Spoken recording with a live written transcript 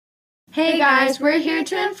Hey guys, we're here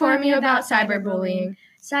to inform you about cyberbullying.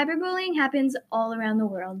 Cyberbullying happens all around the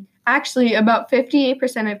world. Actually, about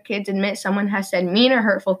 58% of kids admit someone has said mean or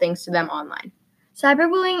hurtful things to them online.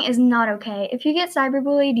 Cyberbullying is not okay. If you get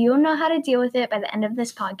cyberbullied, you'll know how to deal with it by the end of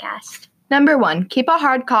this podcast. Number 1, keep a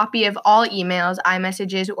hard copy of all emails,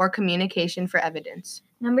 iMessages, or communication for evidence.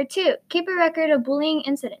 Number 2, keep a record of bullying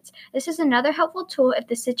incidents. This is another helpful tool if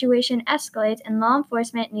the situation escalates and law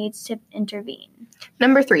enforcement needs to intervene.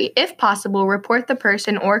 Number 3, if possible, report the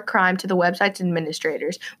person or crime to the website's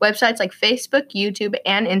administrators. Websites like Facebook, YouTube,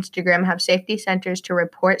 and Instagram have safety centers to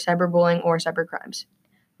report cyberbullying or cybercrimes.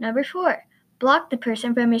 Number 4, block the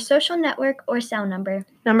person from your social network or cell number.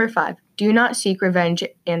 Number 5, do not seek revenge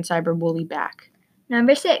and cyberbully back.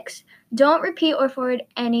 Number 6, don't repeat or forward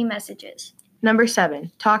any messages. Number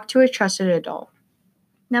 7, talk to a trusted adult.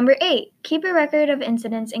 Number 8, keep a record of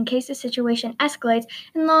incidents in case the situation escalates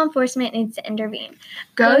and law enforcement needs to intervene.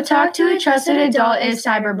 Go talk to a trusted adult if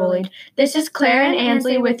cyberbullied. This is Claire and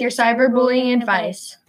Ansley with your cyberbullying advice.